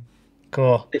 Definitely. Cool.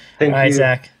 All Thank right, you.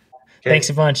 Zach. Thanks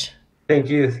Okay. a bunch. Thank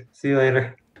you. See you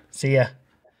later. See ya.